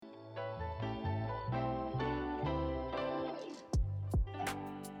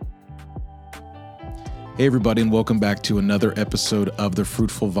Hey, everybody, and welcome back to another episode of the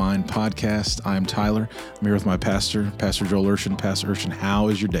Fruitful Vine podcast. I'm Tyler. I'm here with my pastor, Pastor Joel Urshan. Pastor Urshan, how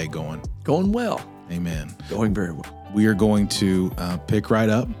is your day going? Going well. Amen. Going very well. We are going to pick right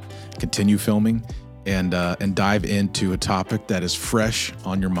up, continue filming, and dive into a topic that is fresh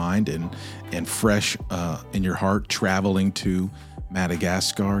on your mind and fresh in your heart, traveling to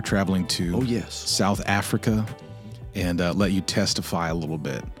Madagascar, traveling to South Africa, and let you testify a little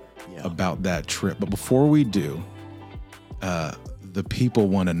bit about that trip. But before we do, the people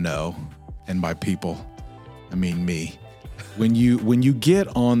want to know, and by people, I mean me. When you get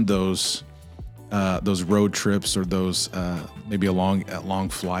on those road trips or those maybe a long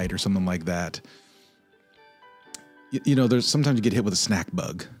flight or something like that, you know, there's sometimes you get hit with a snack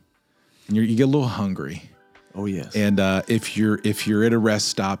bug, and you get a little hungry. Oh yes. And if you're at a rest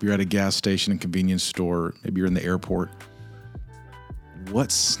stop, you're at a gas station, a convenience store, maybe you're in the airport.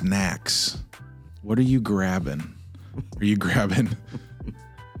 What snacks? What are you grabbing? Are you grabbing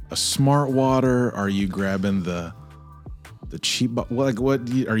a Smart Water? Are you grabbing the cheap? What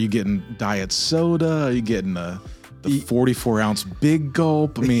are you getting? Diet soda? Are you getting the 44-ounce big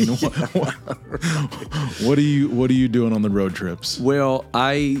gulp? I mean, what are you doing on the road trips? Well,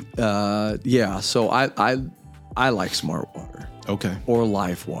 so I like Smart Water. Okay. Or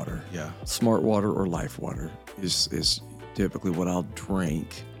Life Water. Yeah. Smart Water or Life Water is typically what I'll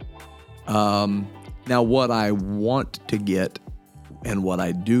drink. Now, what I want to get and what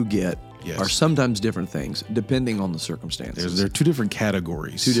I do get are sometimes different things, depending on the circumstances. There are two different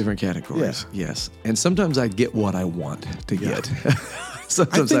categories. Yes. And sometimes I get what I want to get. I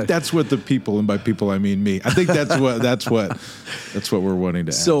think that's what the people, and by people I mean me. I think that's what we're wanting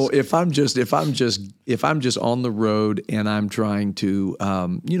to ask. So if I'm just on the road and I'm trying to,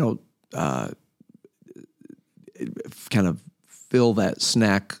 kind of fill that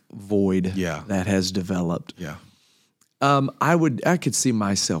snack void that has developed. Yeah. I could see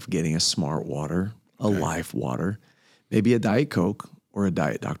myself getting a Smart Water, a Life Water, maybe a Diet Coke or a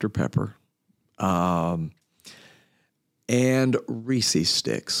Diet Dr. Pepper, and Reese's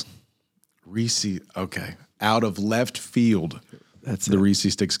Sticks. Okay. Out of left field, the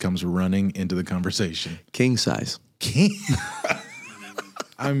Reese's Sticks comes running into the conversation. King size.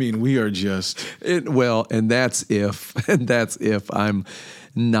 I mean, we are just and that's if I'm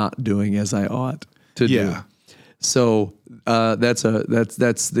not doing as I ought to do. So that's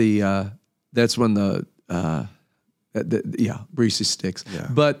when Reese's Sticks. Yeah.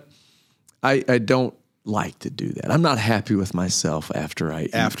 But I don't like to do that. I'm not happy with myself after I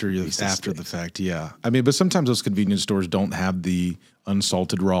eat after the fact. Yeah, I mean, but sometimes those convenience stores don't have the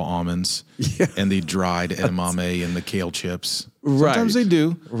unsalted raw almonds and the dried edamame and the kale chips. Sometimes they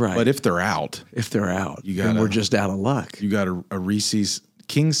do. Right. But if they're out, then we're just out of luck. You got a Reese's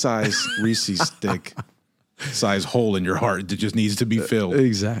king size Reese's stick size hole in your heart that just needs to be filled.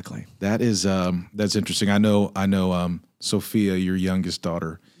 Exactly. That is that's interesting. I know. Sophia, your youngest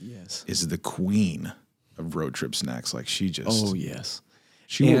daughter, is the queen of road trip snacks. Like she just.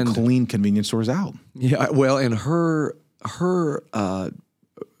 She will clean convenience stores out. Yeah. Well, and her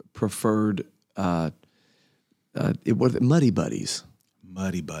preferred it was Muddy Buddies.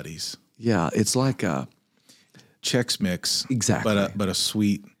 Muddy Buddies. Yeah, it's like a Chex Mix. Exactly. But a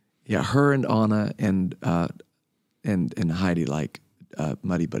sweet. Yeah, her and Anna and Heidi like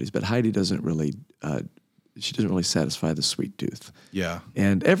Muddy Buddies, but Heidi doesn't really satisfy the sweet tooth. Yeah.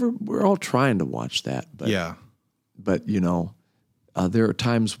 And we're all trying to watch that, but you know, there are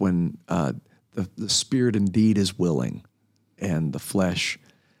times when the spirit indeed is willing, and the flesh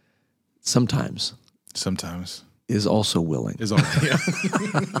sometimes is also willing.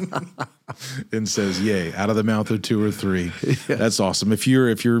 And says, "Yay!" Out of the mouth of two or three. Yeah. That's awesome. If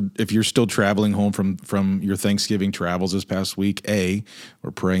you're still traveling home from your Thanksgiving travels this past week,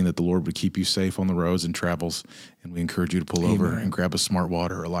 we're praying that the Lord would keep you safe on the roads and travels, and we encourage you to pull over and grab a Smart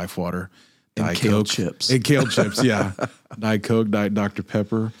Water or Life Water, and kale chips, yeah, Diet Coke, Diet Dr.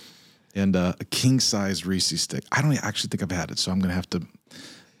 Pepper, and a king size Reese's stick. I don't actually think I've had it, so I'm gonna have to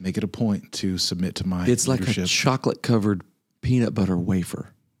make it a point to submit to my It's leadership. Like a chocolate covered peanut butter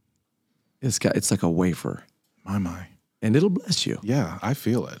wafer. It's like a wafer. My. And it'll bless you. Yeah, I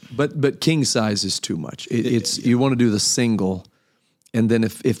feel it. But king size is too much. You want to do the single, and then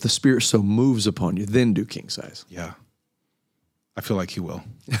if the Spirit so moves upon you, then do king size. Yeah. I feel like he will.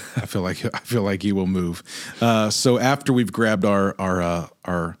 I feel like he will move. So after we've grabbed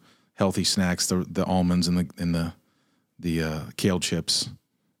our healthy snacks, the almonds and the kale chips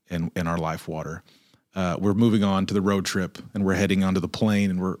and our Life Water, we're moving on to the road trip, and we're heading onto the plane,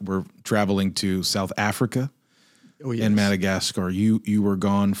 and we're traveling to South Africa and Madagascar. You were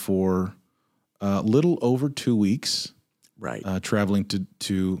gone for a little over 2 weeks, right? Traveling to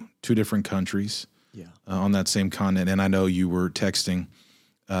two different countries, on that same continent. And I know you were texting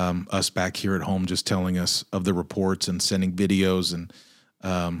us back here at home, just telling us of the reports and sending videos,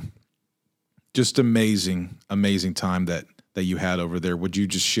 and just amazing time that you had over there. Would you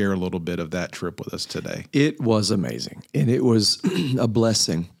just share a little bit of that trip with us today? It was amazing, and it was a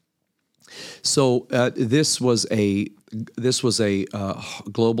blessing. So this was a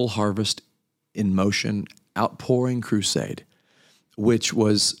Global Harvest in Motion outpouring crusade, which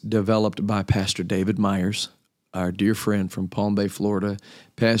was developed by Pastor David Myers, our dear friend from Palm Bay, Florida,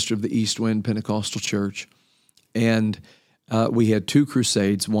 pastor of the East Wind Pentecostal Church. And we had 2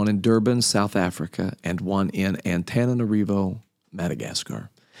 crusades, one in Durban, South Africa, and one in Antananarivo, Madagascar.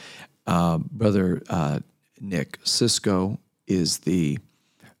 Brother Nick Cisco is the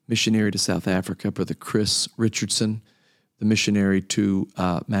missionary to South Africa. Brother Chris Richardson, the missionary to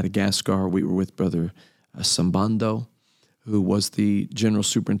Madagascar. We were with Brother Sambando, who was the general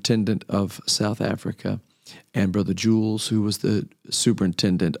superintendent of South Africa, and Brother Jules, who was the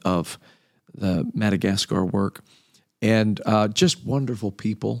superintendent of the Madagascar work. And just wonderful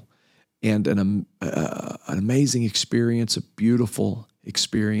people, and an amazing experience, a beautiful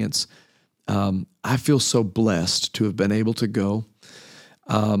experience. I feel so blessed to have been able to go.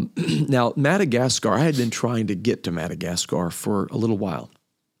 Now, Madagascar, I had been trying to get to Madagascar for a little while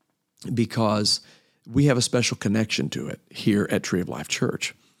because we have a special connection to it here at Tree of Life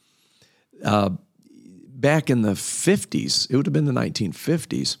Church. Back in the 50s, it would have been the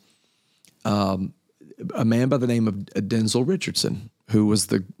 1950s, a man by the name of Denzel Richardson, who was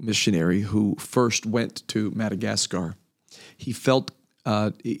the missionary who first went to Madagascar, he felt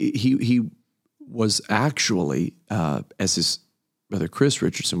he was actually, as his brother Chris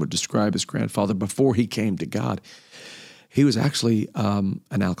Richardson would describe his grandfather before he came to God, he was actually an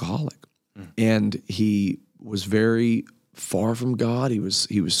alcoholic. And he was very far from God. He was,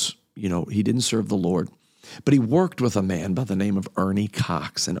 he didn't serve the Lord. But he worked with a man by the name of Ernie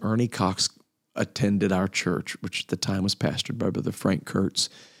Cox. And Ernie Cox attended our church, which at the time was pastored by Brother Frank Kurtz,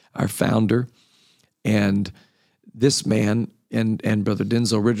 our founder. And this man and Brother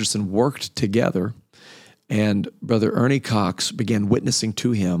Denzel Richardson worked together. And Brother Ernie Cox began witnessing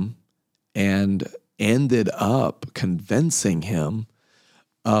to him and ended up convincing him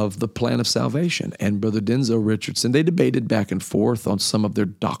of the plan of salvation. And Brother Denzel Richardson, they debated back and forth on some of their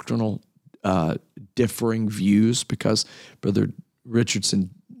doctrinal differing views, because Brother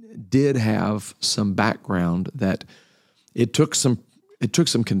Richardson did have some background that it took some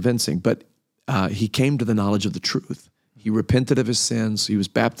convincing, but he came to the knowledge of the truth. He repented of his sins. He was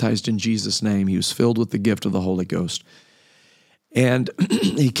baptized in Jesus' name. He was filled with the gift of the Holy Ghost. And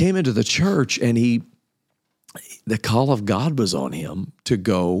he came into the church, and the call of God was on him to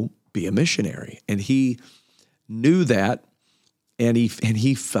go be a missionary. And he knew that, and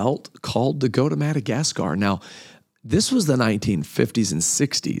he felt called to go to Madagascar. Now, this was the 1950s and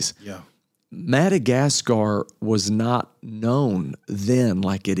 60s. Yeah. Madagascar was not known then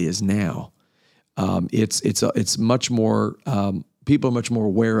like it is now. It's much more, people are much more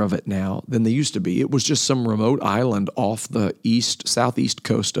aware of it now than they used to be. It was just some remote island off the southeast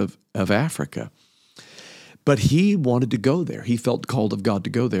coast of Africa. But he wanted to go there. He felt called of God to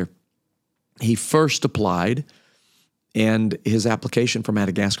go there. He first applied, and his application for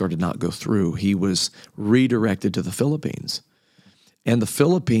Madagascar did not go through. He was redirected to the Philippines. And the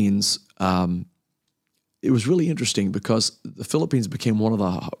Philippines, it was really interesting because the Philippines became one of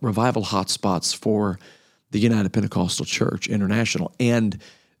the revival hotspots for the United Pentecostal Church International. And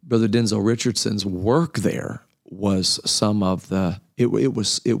Brother Denzel Richardson's work there was some of the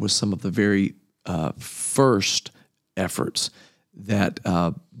very first efforts that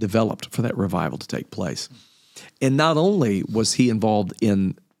developed for that revival to take place. And not only was he involved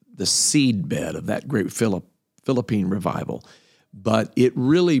in the seedbed of that great Philippine revival, but it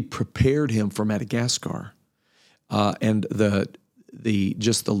really prepared him for Madagascar. And the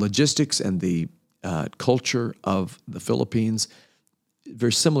logistics and the culture of the Philippines,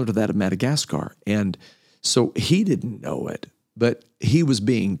 very similar to that of Madagascar. And so he didn't know it, but he was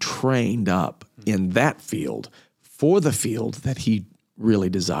being trained up in that field for the field that he really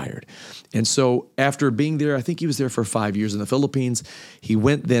desired. And so after being there, I think he was there for 5 years in the Philippines, he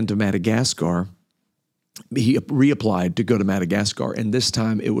went then to Madagascar. He reapplied to go to Madagascar, and this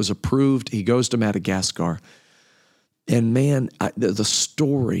time it was approved. He goes to Madagascar. And man, the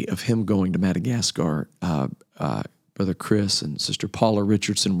story of him going to Madagascar, Brother Chris and Sister Paula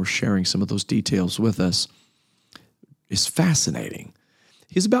Richardson were sharing some of those details with us, is fascinating.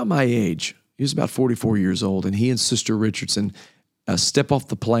 He's about my age. He was about 44 years old, and he and Sister Richardson step off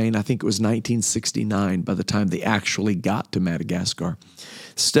the plane. I think it was 1969 by the time they actually got to Madagascar.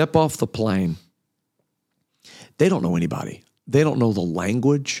 Step off the plane. They don't know anybody. They don't know the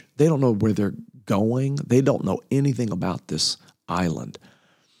language. They don't know where they're going. They don't know anything about this island.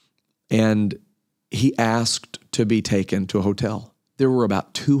 And he asked to be taken to a hotel. There were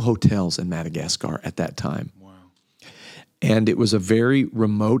about 2 hotels in Madagascar at that time. Wow. And it was a very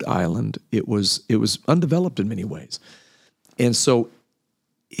remote island. It was undeveloped in many ways. And so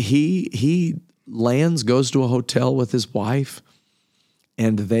he lands, goes to a hotel with his wife,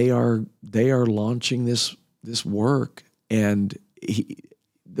 and they are launching this work. And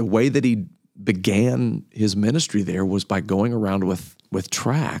the way that he began his ministry there was by going around with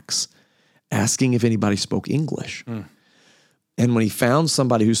tracts, asking if anybody spoke English. And when he found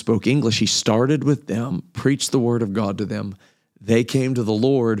somebody who spoke English, he started with them, preached the word of God to them. They came to the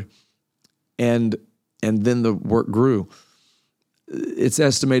Lord, and then the work grew. It's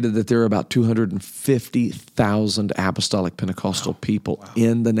estimated that there are about 250,000 apostolic Pentecostal people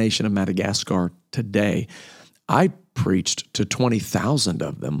in the nation of Madagascar today. I preached to 20,000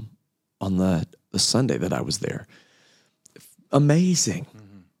 of them on the Sunday that I was there. Amazing.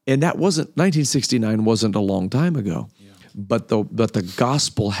 And that 1969 wasn't a long time ago. Yeah. But the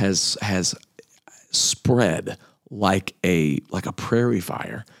gospel has spread like a prairie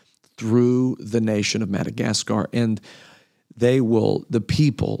fire through the nation of Madagascar. And the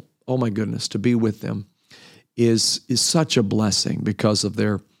people, oh my goodness, to be with them is such a blessing because of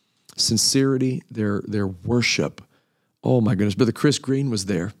their sincerity, their worship. Oh my goodness. Brother Chris Green was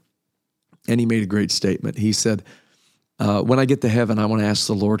there, and he made a great statement. He said, when I get to heaven, I want to ask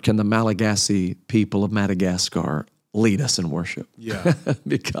the Lord, can the Malagasy people of Madagascar lead us in worship? Yeah.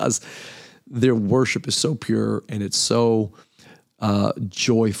 Because their worship is so pure and it's so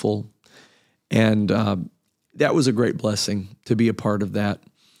joyful. And that was a great blessing to be a part of that.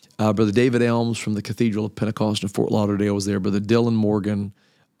 Brother David Elms from the Cathedral of Pentecost in Fort Lauderdale was there. Brother Dylan Morgan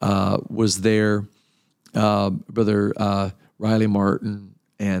was there. Brother Riley Martin,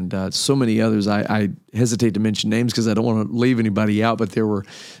 and so many others. I hesitate to mention names because I don't want to leave anybody out, but there were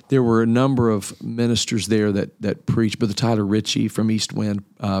a number of ministers there that preached. Brother Tyler Ritchie from East Wind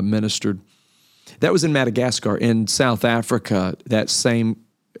ministered. That was in Madagascar. In South Africa, that same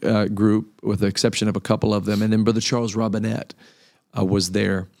group, with the exception of a couple of them, and then Brother Charles Robinette was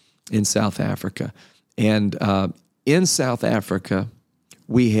there in South Africa. And in South Africa,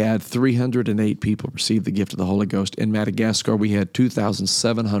 we had 308 people receive the gift of the Holy Ghost. In Madagascar, we had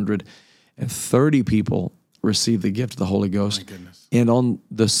 2,730 people receive the gift of the Holy Ghost. My goodness. And on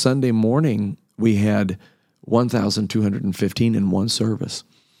the Sunday morning, we had 1,215 in one service.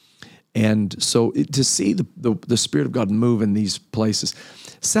 And so to see the Spirit of God move in these places.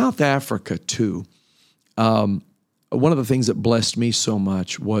 South Africa, too, one of the things that blessed me so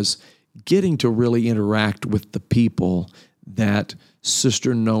much was getting to really interact with the people that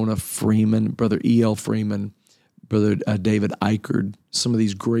Sister Nona Freeman, Brother E.L. Freeman, Brother David Eichard, some of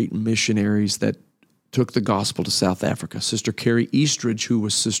these great missionaries that took the gospel to South Africa. Sister Carrie Eastridge, who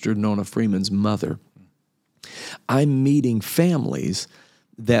was Sister Nona Freeman's mother. I'm meeting families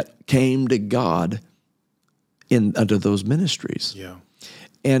that came to God under those ministries. Yeah.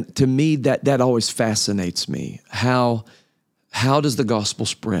 And to me, that always fascinates me. How does the gospel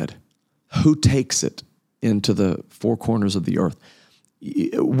spread? Who takes it into the four corners of the earth?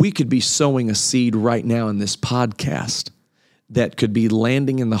 We could be sowing a seed right now in this podcast that could be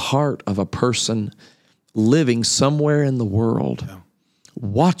landing in the heart of a person living somewhere in the world,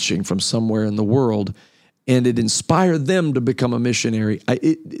 watching from somewhere in the world, and it inspired them to become a missionary.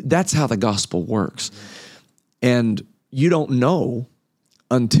 That's how the gospel works. And you don't know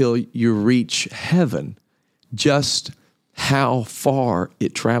until you reach heaven just how far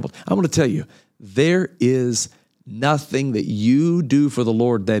it traveled. I'm going to tell you, there is nothing that you do for the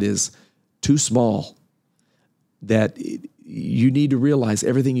Lord that is too small. That you need to realize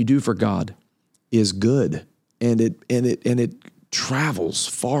everything you do for God is good, and it travels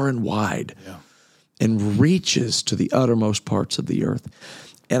far and wide, and reaches to the uttermost parts of the earth.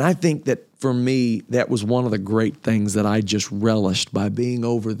 And I think that for me, that was one of the great things that I just relished by being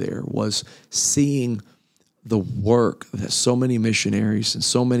over there, was seeing the work that so many missionaries and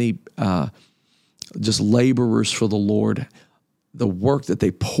so many just laborers for the Lord, the work that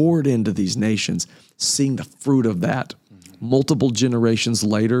they poured into these nations, seeing the fruit of that multiple generations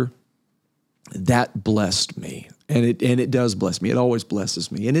later, that blessed me. And it does bless me. It always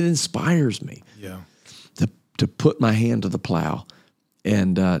blesses me. And it inspires me to put my hand to the plow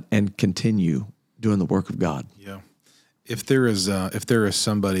and continue doing the work of God. Yeah. If there is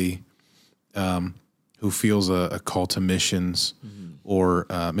somebody who feels a call to missions, or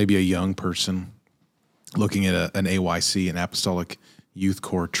maybe a young person looking at an AYC, an Apostolic Youth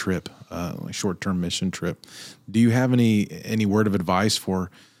Corps trip, a short-term mission trip, do you have any word of advice for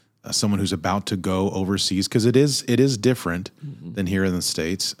someone who's about to go overseas? Because it is different than here in the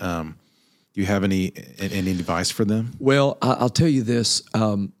States. Do you have any advice for them? Well, I'll tell you this.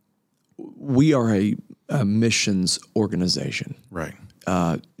 We are a missions organization. Right.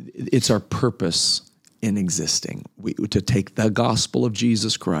 It's our purpose in existing, to take the gospel of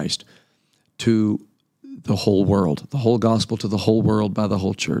Jesus Christ to the whole world, the whole gospel to the whole world by the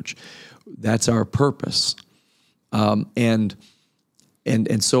whole church. That's our purpose. And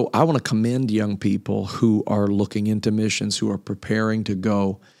so I want to commend young people who are looking into missions, who are preparing to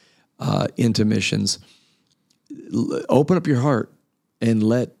go into missions. Open up your heart and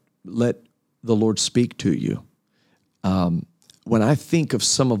let the Lord speak to you. When I think of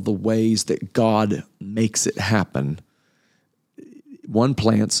some of the ways that God makes it happen, one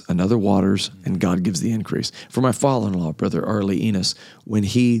plants, another waters, and God gives the increase. For my father-in-law, Brother Arlie Enos, when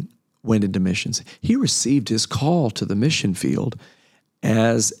he went into missions, he received his call to the mission field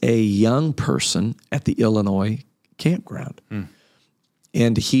as a young person at the Illinois campground.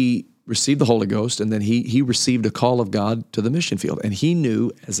 And he received the Holy Ghost, and then he received a call of God to the mission field. And he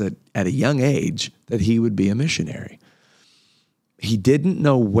knew at a young age that he would be a missionary. He didn't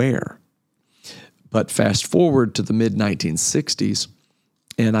know where. But fast forward to the mid-1960s,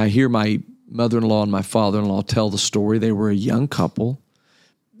 and I hear my mother-in-law and my father-in-law tell the story. They were a young couple.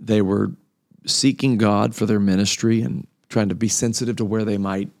 They were seeking God for their ministry and trying to be sensitive to where they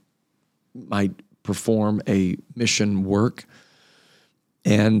might perform a mission work.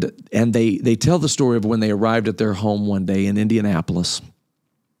 And they tell the story of when they arrived at their home one day in Indianapolis,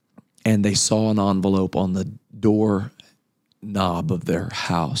 and they saw an envelope on the door knob of their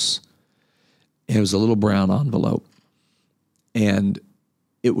house. It was a little brown envelope, and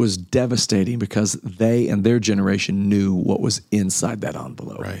it was devastating because they and their generation knew what was inside that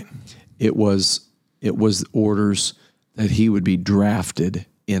envelope. Right. It was orders that he would be drafted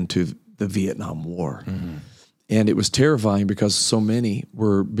into the Vietnam War. And it was terrifying because so many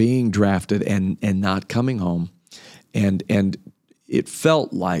were being drafted and not coming home. And it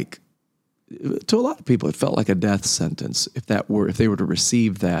felt like, to a lot of people, it felt like a death sentence if they were to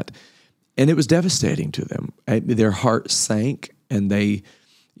receive that. And it was devastating to them. Their heart sank, and they,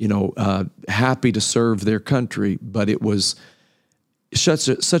 happy to serve their country, but it was such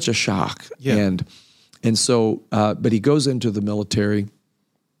a shock. Yeah. And so, but he goes into the military.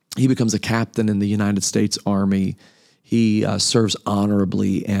 He becomes a captain in the United States Army. He serves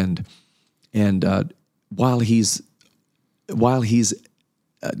honorably, and while he's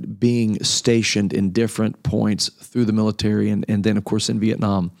being stationed in different points through the military, and then of course in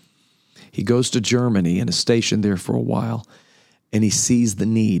Vietnam, he goes to Germany and is stationed there for a while, and he sees the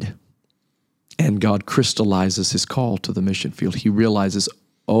need, and God crystallizes his call to the mission field. He realizes,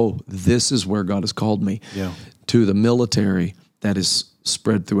 this is where God has called me, to the military that is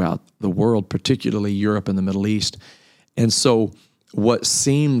spread throughout the world, particularly Europe and the Middle East. And so what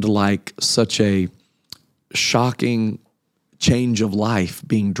seemed like such a shocking change of life,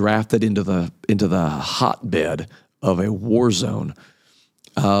 being drafted into the hotbed of a war zone,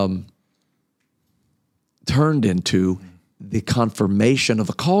 turned into the confirmation of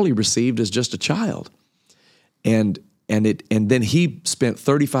the call he received as just a child. And then he spent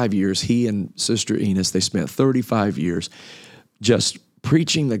 35 years, he and Sister Enos, they spent 35 years just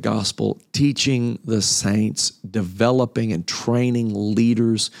preaching the gospel, teaching the saints, developing and training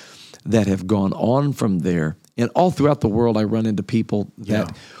leaders that have gone on from there. And all throughout the world, I run into people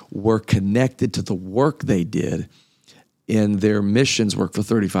that were connected to the work they did in their missions work for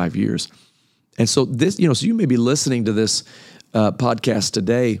 35 years. And so this, so you may be listening to this podcast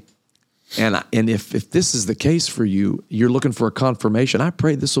today, and if this is the case for you, you're looking for a confirmation. I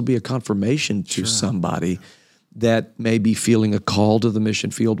pray this will be a confirmation to somebody that may be feeling a call to the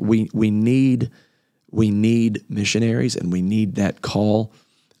mission field. We need missionaries, and we need that call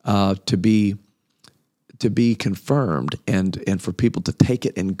to be confirmed, and for people to take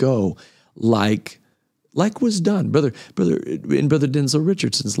it and go like was done, brother in Brother Denzel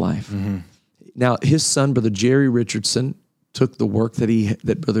Richardson's life. Mm-hmm. Now his son, Brother Jerry Richardson, took the work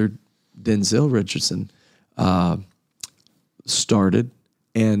that Brother Denzel Richardson started,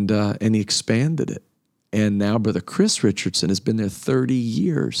 and he expanded it. And now Brother Chris Richardson has been there 30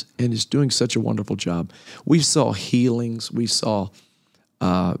 years and is doing such a wonderful job. We saw healings. We saw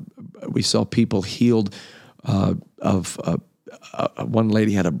people healed of one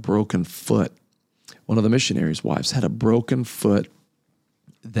lady had a broken foot. One of the missionaries' wives had a broken foot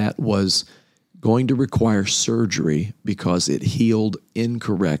that was going to require surgery because it healed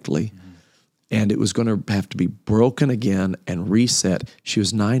incorrectly, and it was going to have to be broken again and reset. She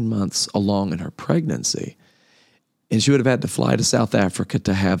was 9 months along in her pregnancy, and she would have had to fly to South Africa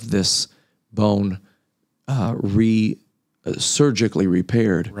to have this bone surgically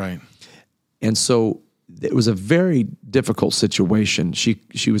repaired. Right. And so it was a very difficult situation.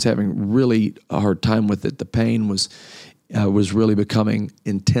 She was having really a hard time with it. The pain was really becoming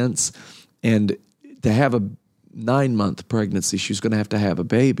intense, and to have a 9-month pregnancy, she was going to have a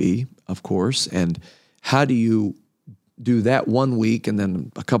baby, of course. And how do you do that 1 week and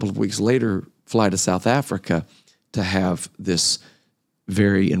then a couple of weeks later fly to South Africa to have this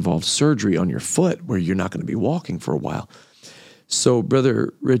very involved surgery on your foot where you're not going to be walking for a while? So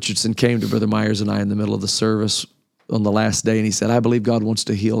Brother Richardson came to Brother Myers and I in the middle of the service on the last day, and he said, I believe God wants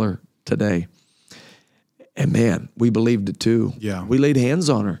to heal her today. And man, we believed it too. Yeah. We laid hands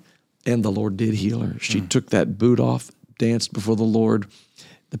on her, and the Lord did heal her. She took that boot off, danced before the Lord.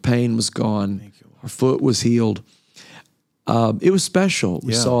 The pain was gone. Thank you, Lord. Her foot was healed. It was special.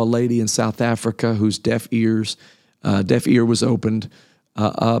 We saw a lady in South Africa whose deaf ear was opened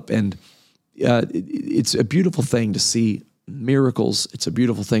up, and it's a beautiful thing to see miracles. It's a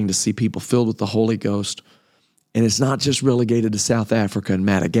beautiful thing to see people filled with the Holy Ghost. And it's not just relegated to South Africa and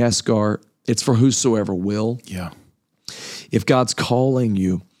Madagascar. It's for whosoever will. Yeah. If God's calling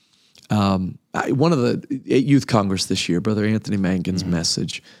you, one of the at Youth Congress this year, Brother Anthony Mankin's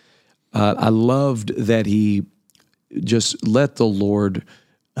message, I loved that he just let the Lord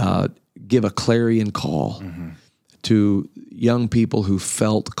give a clarion call to young people who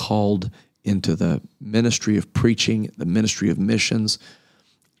felt called into the ministry of preaching, the ministry of missions.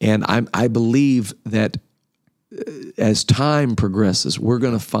 And I believe that as time progresses, we're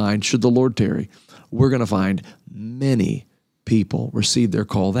going to find, should the Lord tarry, we're going to find many people receive their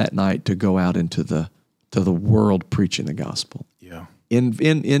call that night to go out into the world preaching the gospel. Yeah.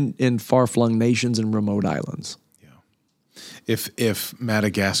 In far-flung nations and remote islands. If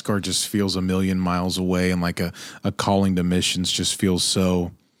Madagascar just feels a million miles away and like a calling to missions just feels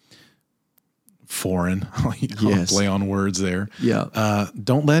so foreign, I'll play on words there. Yeah.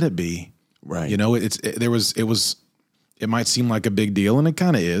 Don't let it be. Right. You know, it might seem like a big deal, and it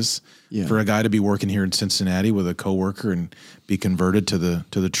kind of is for a guy to be working here in Cincinnati with a coworker and be converted to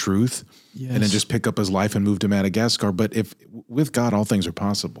the truth, and then just pick up his life and move to Madagascar. But if with God, all things are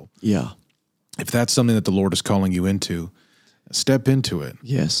possible. Yeah. If that's something that the Lord is calling you into, step into it.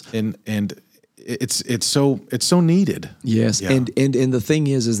 Yes. And it's so needed. Yes. Yeah. And the thing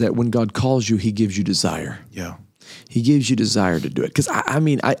is that when God calls you, he gives you desire. Yeah. He gives you desire to do it. Because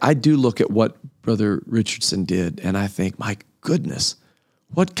I do look at what Brother Richardson did, and I think, my goodness,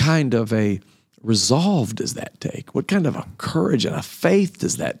 what kind of a resolve does that take? What kind of a courage and a faith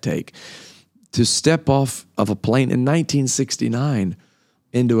does that take to step off of a plane in 1969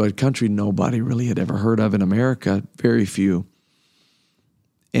 into a country nobody really had ever heard of in America, very few,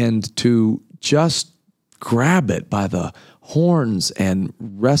 and to just grab it by the horns and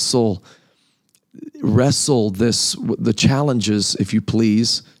wrestle the challenges, if you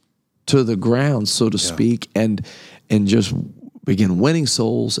please, to the ground, so to speak, and just begin winning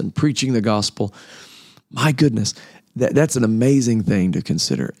souls and preaching the gospel. My goodness, that's an amazing thing to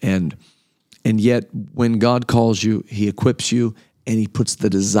consider. And yet, when God calls you, he equips you, and he puts the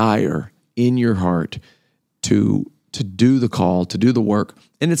desire in your heart to do the call, to do the work.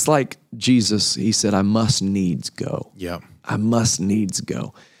 And it's like Jesus, he said, I must needs go. Yeah. I must needs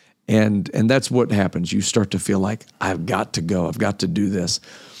go. And that's what happens. You start to feel like, I've got to go. I've got to do this.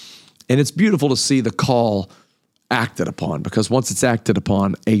 And it's beautiful to see the call acted upon, because once it's acted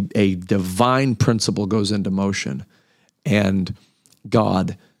upon, a divine principle goes into motion, and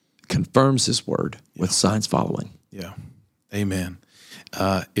God confirms his word with signs following. Yeah. Amen.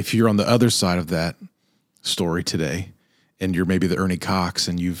 If you're on the other side of that story today, and you're maybe the Ernie Cox,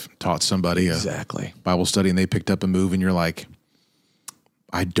 and you've taught somebody a Bible study, and they picked up a move, and you're like,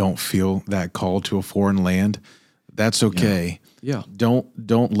 I don't feel that call to a foreign land. That's okay. Yeah.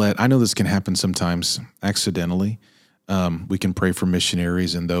 Don't let, I know this can happen sometimes accidentally. We can pray for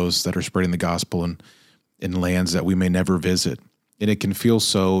missionaries and those that are spreading the gospel in lands that we may never visit. And it can feel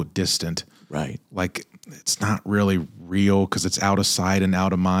so distant. Right. Like it's not really real because it's out of sight and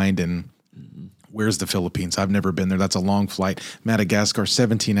out of mind. And where's the Philippines? I've never been there. That's a long flight. Madagascar,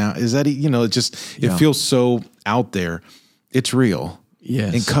 17 hours. Is that, it feels so out there. It's real.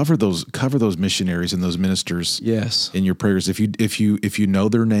 Yes. And cover those missionaries and those ministers. Yes. In your prayers. If you know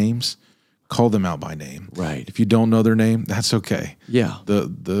their names, call them out by name. Right. If you don't know their name, that's okay. Yeah.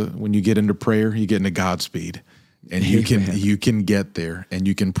 When you get into prayer, you get into Godspeed. And you can get there, and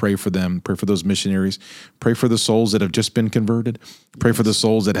you can pray for them, pray for those missionaries, pray for the souls that have just been converted, pray for the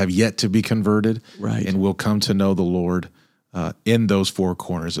souls that have yet to be converted, right? And will come to know the Lord in those four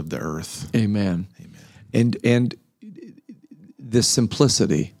corners of the earth. Amen. Amen. And the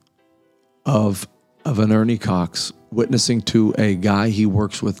simplicity of an Ernie Cox witnessing to a guy he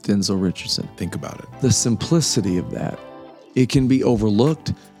works with, Denzel Richardson. Think about it. The simplicity of that, it can be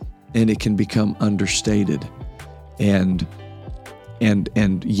overlooked, and it can become understated. And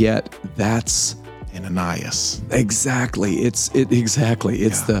yet that's Ananias. Exactly. It's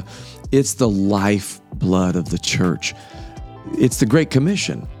the lifeblood of the church. It's the Great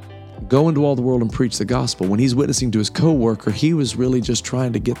Commission. Go into all the world and preach the gospel. When he's witnessing to his coworker, he was really just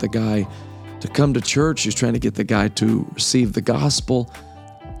trying to get the guy to come to church. He was trying to get the guy to receive the gospel.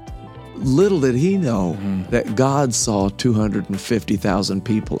 Little did he know that God saw 250,000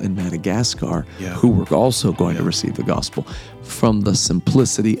 people in Madagascar who were also going to receive the gospel from the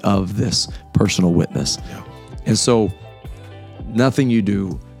simplicity of this personal witness. Yeah. And so nothing you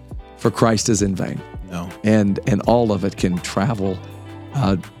do for Christ is in vain. No. And all of it can travel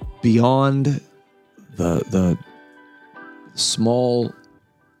beyond the small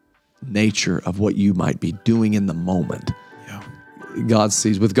nature of what you might be doing in the moment. God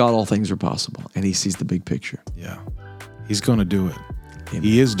sees, with God, all things are possible, and he sees the big picture. Yeah. He's going to do it. Amen.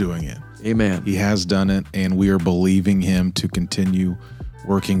 He is doing it. Amen. He has done it, and we are believing him to continue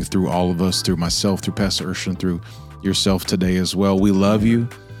working through all of us, through myself, through Pastor Urshan, through yourself today as well. We love you.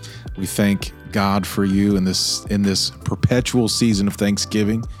 We thank God for you in this perpetual season of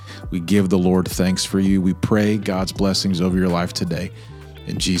Thanksgiving. We give the Lord thanks for you. We pray God's blessings over your life today.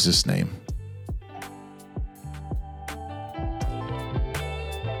 In Jesus' name,